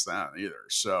since then either.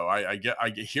 So I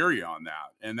hear you on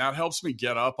that, and that helps me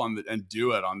get up and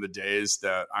do it on the days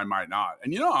that I might not.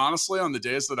 And honestly, on the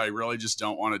days that I really just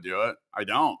don't want to do it, I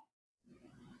don't.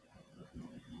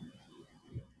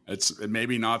 It's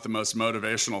maybe not the most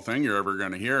motivational thing you're ever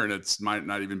going to hear, and it might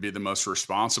not even be the most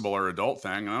responsible or adult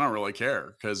thing. And I don't really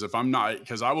care,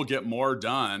 because I will get more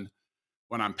done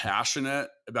when I'm passionate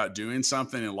about doing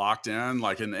something and locked in.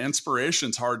 And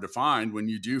inspiration's hard to find. When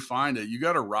you do find it, you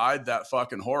got to ride that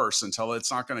fucking horse until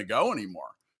it's not going to go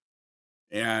anymore.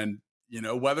 And,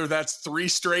 whether that's 3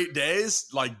 straight days,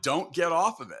 don't get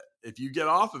off of it. If you get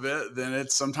off of it, then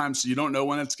it's sometimes you don't know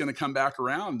when it's going to come back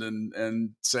around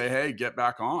and say, hey, get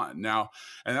back on now.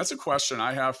 And that's a question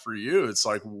I have for you. It's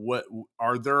like,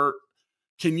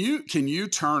 can you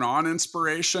turn on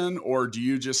inspiration, or do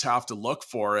you just have to look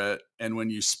for it, and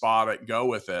when you spot it, go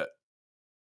with it?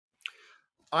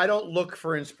 I don't look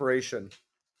for inspiration.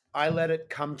 I let it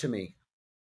come to me.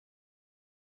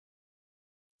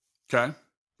 Okay.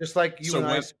 Just like you and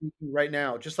I speaking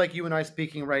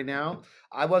right now.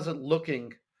 I wasn't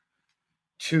looking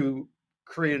to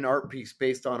create an art piece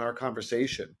based on our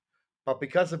conversation. But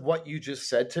because of what you just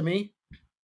said to me,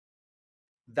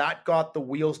 that got the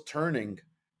wheels turning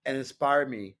and inspired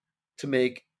me to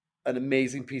make an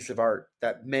amazing piece of art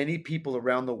that many people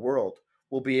around the world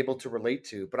will be able to relate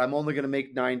to. But I'm only going to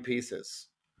make 9 pieces.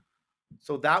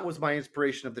 So that was my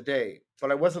inspiration of the day.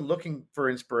 But I wasn't looking for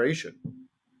inspiration.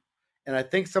 And I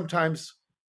think sometimes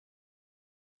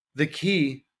the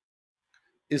key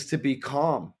is to be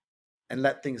calm and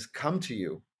let things come to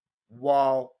you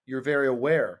while you're very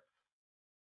aware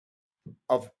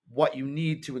of what you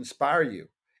need to inspire you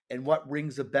and what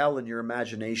rings a bell in your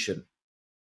imagination.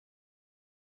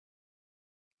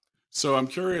 So I'm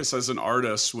curious, as an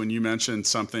artist, when you mention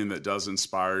something that does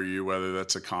inspire you, whether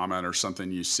that's a comment or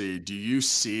something you see, do you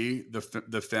see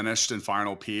the finished and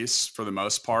final piece for the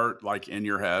most part, like in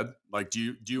your head? Like,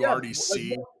 do you already see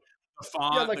the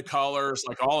font, the colors,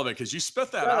 like all of it? Because you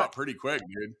spit that out pretty quick,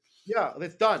 dude. Yeah,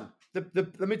 it's done.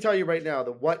 Let me tell you right now,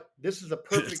 this is a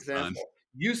perfect example. Done.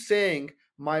 You saying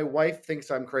my wife thinks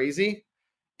I'm crazy,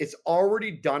 it's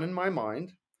already done in my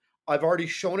mind. I've already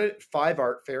shown it at 5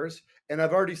 art fairs, and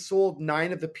I've already sold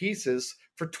 9 of the pieces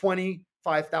for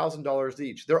 $25,000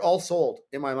 each. They're all sold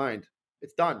in my mind.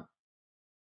 It's done.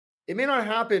 It may not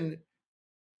happen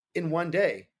in one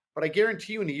day, but I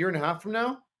guarantee you in a year and a half from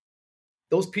now,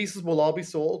 those pieces will all be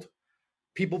sold.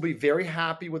 People will be very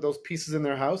happy with those pieces in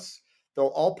their house. They'll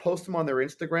all post them on their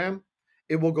Instagram.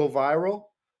 It will go viral,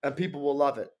 and people will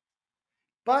love it.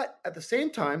 But at the same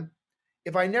time,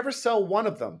 if I never sell one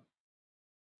of them,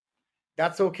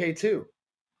 that's okay too,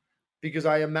 because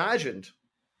I imagined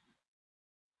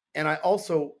and I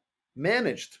also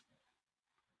managed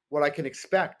what I can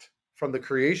expect from the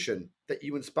creation that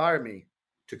you inspire me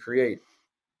to create.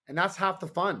 And that's half the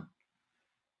fun,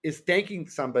 is thanking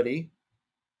somebody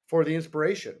for the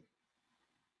inspiration.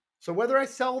 So whether I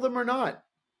sell them or not,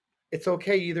 it's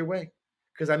okay either way,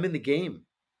 because I'm in the game.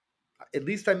 At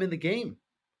least I'm in the game,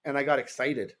 and I got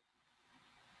excited.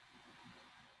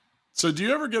 So do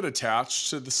you ever get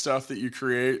attached to the stuff that you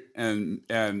create and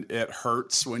it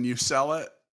hurts when you sell it?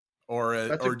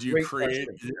 Or do you create,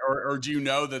 or do you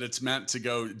know that it's meant to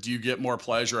go? Do you get more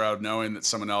pleasure out of knowing that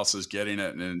someone else is getting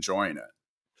it and enjoying it?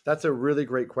 That's a really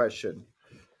great question.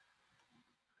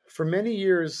 For many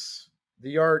years,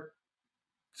 the art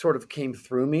sort of came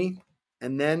through me,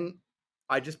 and then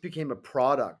I just became a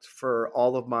product for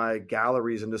all of my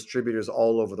galleries and distributors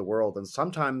all over the world. And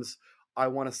sometimes I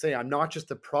want to say I'm not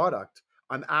just a product,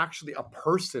 I'm actually a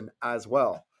person as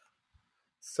well.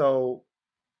 So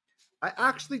I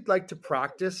actually like to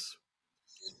practice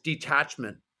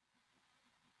detachment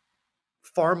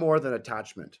far more than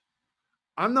attachment.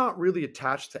 I'm not really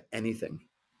attached to anything,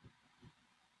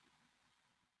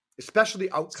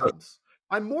 especially outcomes.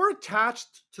 I'm more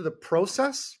attached to the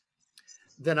process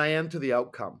than I am to the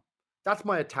outcome. That's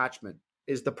my attachment,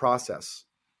 is the process,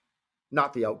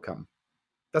 not the outcome.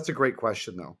 That's a great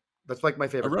question, though. That's like my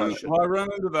favorite question. Well, I run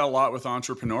into that a lot with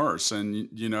entrepreneurs, and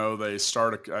they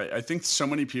start. I think so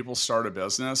many people start a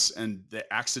business and they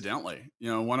accidentally.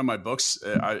 One of my books,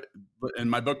 in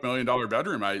my book $1 Million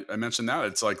Bedroom, I mentioned that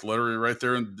it's like literally right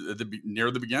there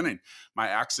near the beginning, my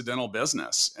accidental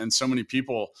business. And so many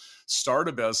people start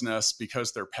a business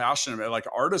because they're passionate about it. Like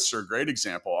artists are a great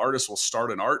example. Artists will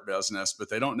start an art business, but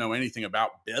they don't know anything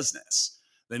about business.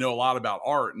 They know a lot about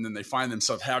art, and then they find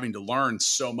themselves having to learn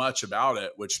so much about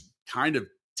it, which kind of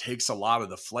takes a lot of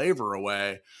the flavor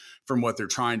away from what they're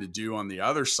trying to do on the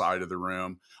other side of the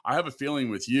room. I have a feeling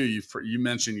with you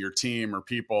mentioned your team or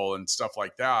people and stuff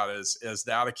like that. Is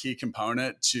that a key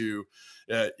component to,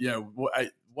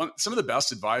 some of the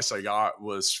best advice I got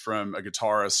was from a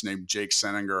guitarist named Jake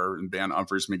Seninger and band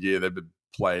Umphrey's McGee. They've been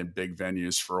playing big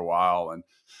venues for a while, and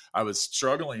I was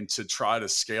struggling to try to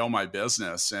scale my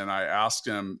business. And I asked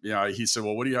him, he said,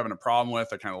 well, what are you having a problem with?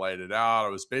 I kind of laid it out. I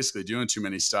was basically doing too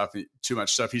much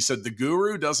stuff. He said, the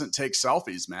guru doesn't take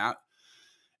selfies, Matt.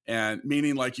 And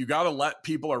meaning like, you got to let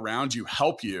people around you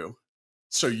help you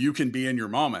so you can be in your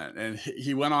moment. And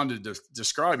he went on to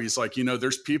describe, he's like,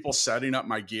 there's people setting up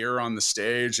my gear on the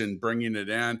stage and bringing it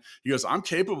in. He goes, I'm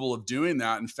capable of doing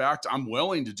that. In fact, I'm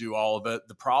willing to do all of it.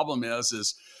 The problem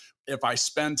is if I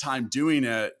spend time doing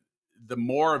it, the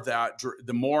more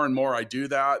and more I do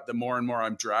that, the more and more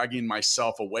I'm dragging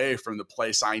myself away from the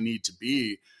place I need to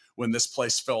be when this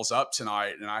place fills up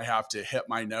tonight and I have to hit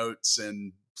my notes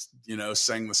and,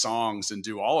 sing the songs and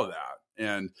do all of that.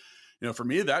 And, for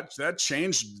me, that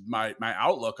changed my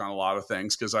outlook on a lot of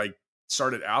things, because I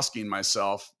started asking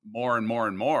myself more and more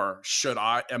and more,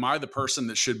 am I the person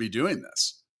that should be doing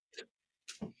this?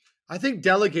 I think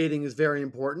delegating is very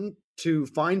important, to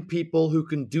find people who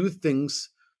can do things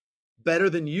better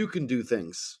than you can do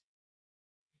things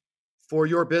for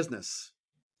your business.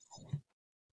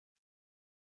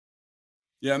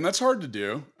 Yeah, and that's hard to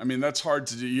do. I mean, that's hard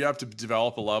to do. You have to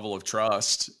develop a level of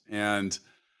trust, and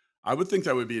I would think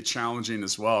that would be challenging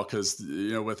as well because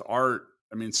with art,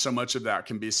 I mean, so much of that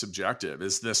can be subjective.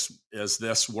 Is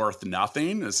this worth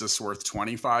nothing? Is this worth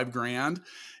 25 grand?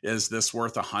 Is this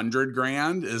worth 100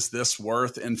 grand? Is this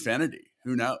worth infinity?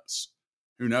 Who knows?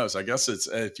 Who knows? I guess it's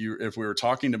if we were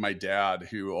talking to my dad,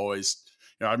 who always,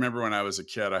 I remember when I was a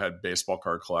kid, I had a baseball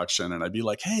card collection, and I'd be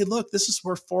like, "Hey, look, this is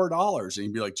worth $4," and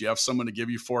he'd be like, "Do you have someone to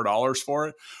give you $4 for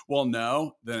it?" Well,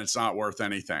 no, then it's not worth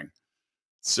anything.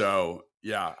 So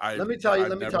yeah, let me tell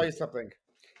you something.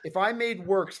 If I made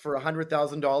works for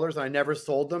 $100,000 and I never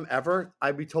sold them ever,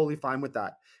 I'd be totally fine with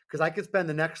that, because I could spend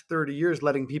the next 30 years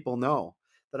letting people know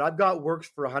that I've got works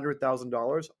for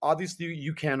 $100,000. Obviously,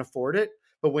 you can't afford it,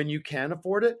 but when you can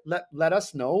afford it, let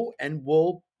us know and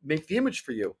we'll make the image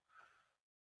for you.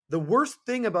 The worst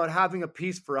thing about having a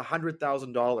piece for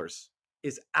 $100,000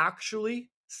 is actually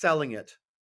selling it,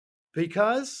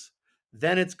 because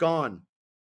then it's gone.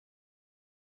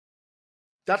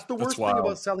 That's the worst thing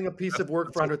about selling a piece of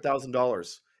work for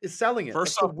 $100,000 is selling it.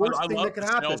 That's the worst thing that can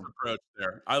happen.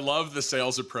 I love the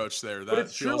sales approach there. But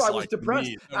it's true. I was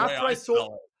depressed after I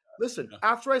sold. Listen,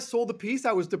 after I sold the piece,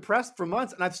 I was depressed for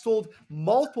months, and I've sold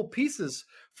multiple pieces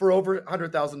for over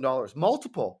 $100,000,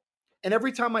 multiple. And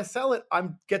every time I sell it, I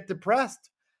get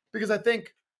depressed because I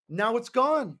think now it's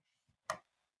gone.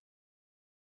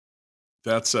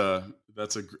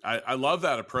 I love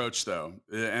that approach though.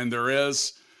 And there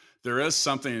is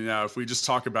something now, if we just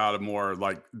talk about it more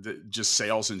like just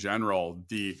sales in general,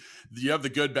 you have the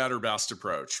good, better, best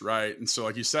approach, right? And so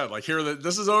like you said, like here,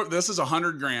 this is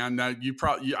 $100,000. Now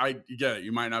I get it.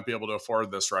 You might not be able to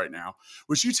afford this right now,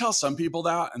 which you tell some people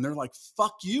that, and they're like,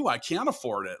 "Fuck you. I can't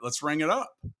afford it. Let's ring it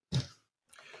up."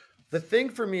 The thing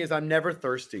for me is I'm never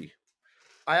thirsty.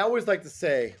 I always like to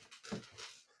say,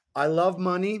 I love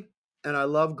money and I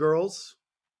love girls,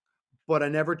 but I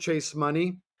never chase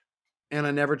money and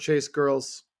I never chase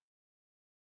girls.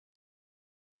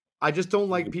 I just don't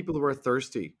like people who are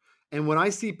thirsty. And when I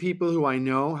see people who I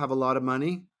know have a lot of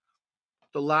money,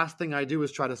 the last thing I do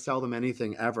is try to sell them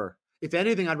anything ever. If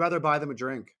anything, I'd rather buy them a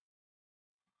drink.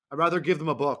 I'd rather give them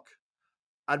a book.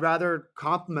 I'd rather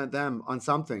compliment them on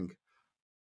something,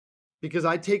 because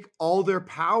I take all their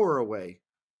power away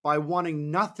by wanting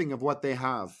nothing of what they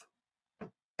have.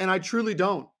 And I truly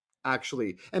don't,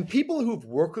 actually. And people who've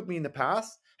worked with me in the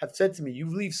past have said to me, "You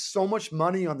leave so much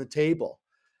money on the table."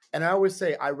 And I always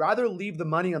say, I'd rather leave the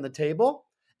money on the table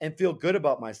and feel good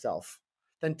about myself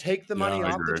than take the money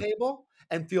off the table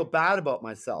and feel bad about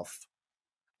myself.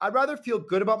 I'd rather feel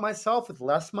good about myself with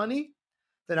less money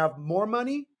than have more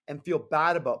money and feel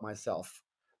bad about myself.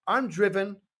 I'm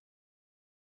driven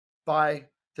by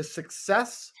the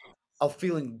success of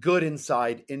feeling good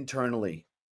inside internally,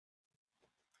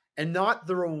 and not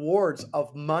the rewards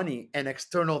of money and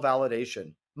external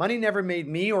validation. Money never made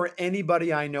me or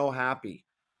anybody I know happy.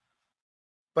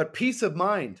 But peace of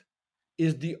mind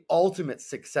is the ultimate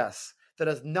success that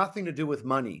has nothing to do with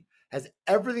money, has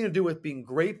everything to do with being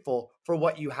grateful for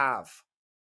what you have.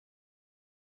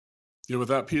 Yeah, with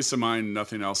that peace of mind,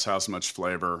 nothing else has much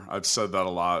flavor. I've said that a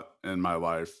lot in my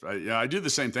life. I do the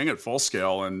same thing at Full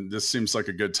Scale, and this seems like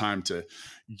a good time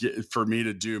for me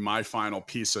to do my final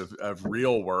piece of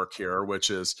real work here, which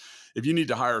is, if you need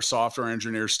to hire software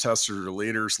engineers, testers, or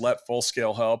leaders, let Full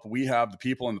Scale help. We have the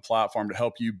people in the platform to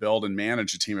help you build and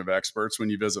manage a team of experts. When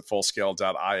you visit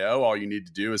fullscale.io, all you need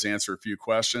to do is answer a few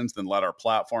questions, then let our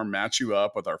platform match you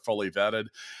up with our fully vetted,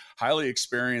 highly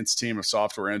experienced team of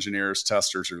software engineers,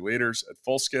 testers, or leaders. At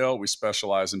Full Scale, we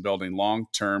specialize in building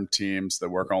long-term teams that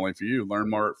work only for you. Learn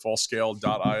more at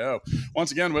fullscale.io.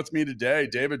 Once again, with me today,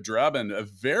 David Drebin, a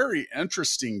very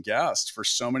interesting guest for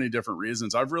so many different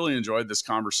reasons. I've really enjoyed this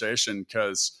conversation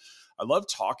because I love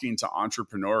talking to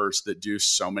entrepreneurs that do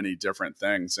so many different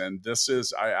things. And I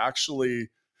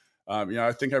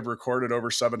think I've recorded over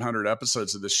 700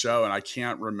 episodes of this show, and I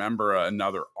can't remember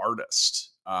another artist.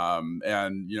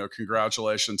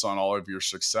 Congratulations on all of your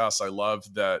success. I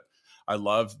love the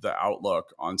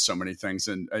outlook on so many things.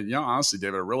 And honestly,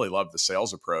 David, I really love the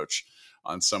sales approach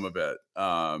on some of it.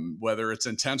 Whether it's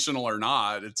intentional or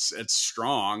not, it's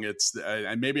strong.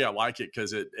 And maybe I like it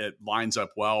because it lines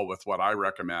up well with what I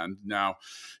recommend. Now,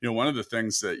 one of the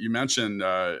things that you mentioned,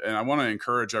 and I want to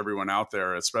encourage everyone out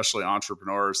there, especially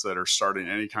entrepreneurs that are starting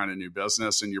any kind of new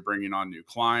business and you're bringing on new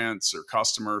clients or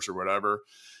customers or whatever,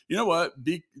 you know what?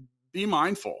 Be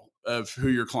mindful of who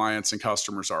your clients and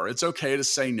customers are. It's okay to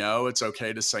say no. It's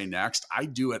okay to say next. I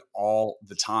do it all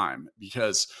the time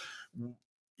because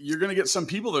you're going to get some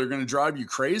people that are going to drive you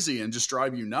crazy and just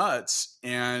drive you nuts.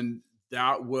 And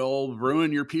that will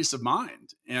ruin your peace of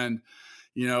mind. And,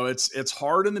 you know, it's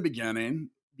hard in the beginning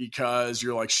because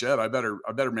you're like, shit, I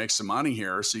better make some money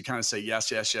here. So you kind of say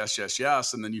yes, yes, yes, yes,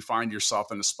 yes. And then you find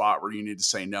yourself in a spot where you need to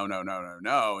say no, no, no, no,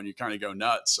 no. And you kind of go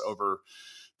nuts over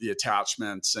the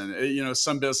attachments. And, you know,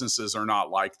 some businesses are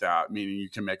not like that, meaning you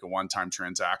can make a one-time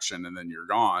transaction and then you're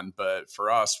gone. But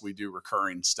for us, we do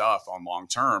recurring stuff on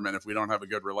long-term. And if we don't have a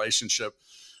good relationship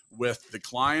with the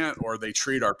client or they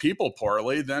treat our people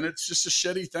poorly, then it's just a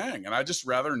shitty thing. And I just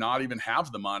rather not even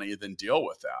have the money than deal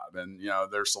with that. And, you know,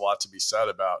 there's a lot to be said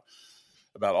about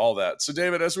all that. So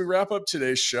David, as we wrap up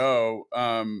today's show,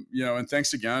 you know, and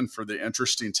thanks again for the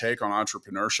interesting take on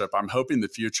entrepreneurship. I'm hoping the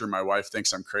future my wife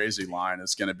thinks I'm crazy line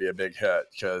is going to be a big hit,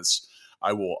 because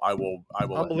I will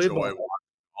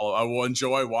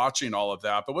enjoy watching all of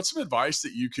that. But what's some advice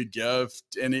that you could give?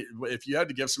 And if you had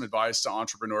to give some advice to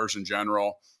entrepreneurs in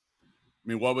general, I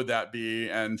mean, what would that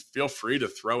be? And feel free to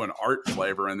throw an art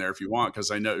flavor in there if you want, because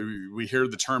I know we hear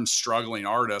the term struggling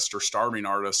artist or starving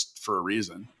artist for a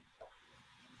reason.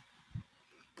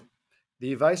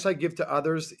 The advice I give to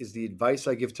others is the advice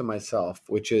I give to myself,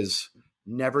 which is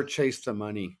never chase the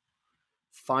money.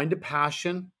 Find a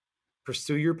passion,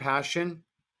 pursue your passion,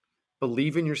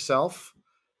 believe in yourself,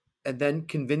 and then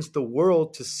convince the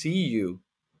world to see you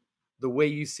the way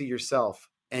you see yourself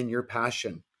and your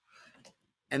passion.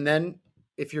 And then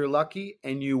if you're lucky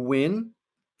and you win,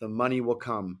 the money will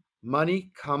come.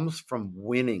 Money comes from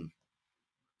winning.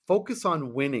 Focus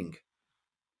on winning.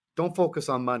 Don't focus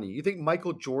on money. You think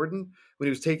Michael Jordan, when he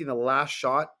was taking the last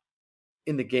shot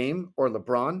in the game, or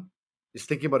LeBron, is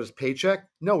thinking about his paycheck?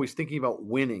 No, he's thinking about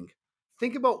winning.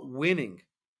 Think about winning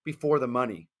before the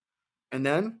money. And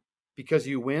then, because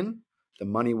you win, the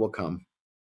money will come.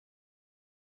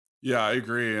 Yeah, I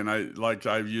agree. And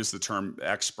I've used the term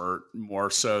expert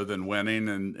more so than winning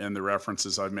and the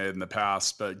references I've made in the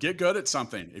past. But get good at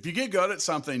something. If you get good at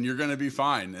something, you're going to be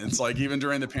fine. It's like, even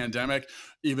during the pandemic,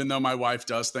 even though my wife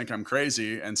does think I'm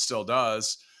crazy and still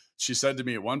does, she said to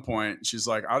me at one point, she's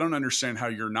like, I don't understand how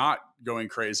you're not going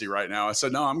crazy right now. I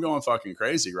said, no, I'm going fucking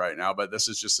crazy right now, but this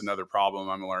is just another problem.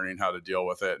 I'm learning how to deal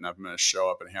with it, and I'm going to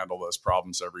show up and handle those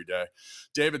problems every day.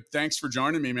 David, thanks for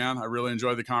joining me, man. I really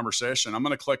enjoyed the conversation. I'm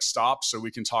going to click stop so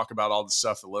we can talk about all the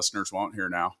stuff the listeners won't hear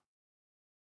now.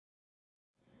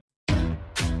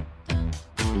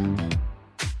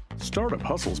 Startup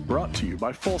Hustles brought to you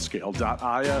by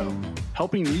Fullscale.io,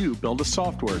 helping you build a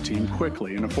software team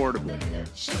quickly and affordably.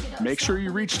 Make sure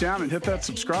you reach down and hit that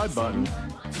subscribe button,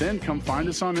 then come find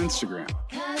us on Instagram.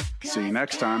 See you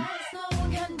next time.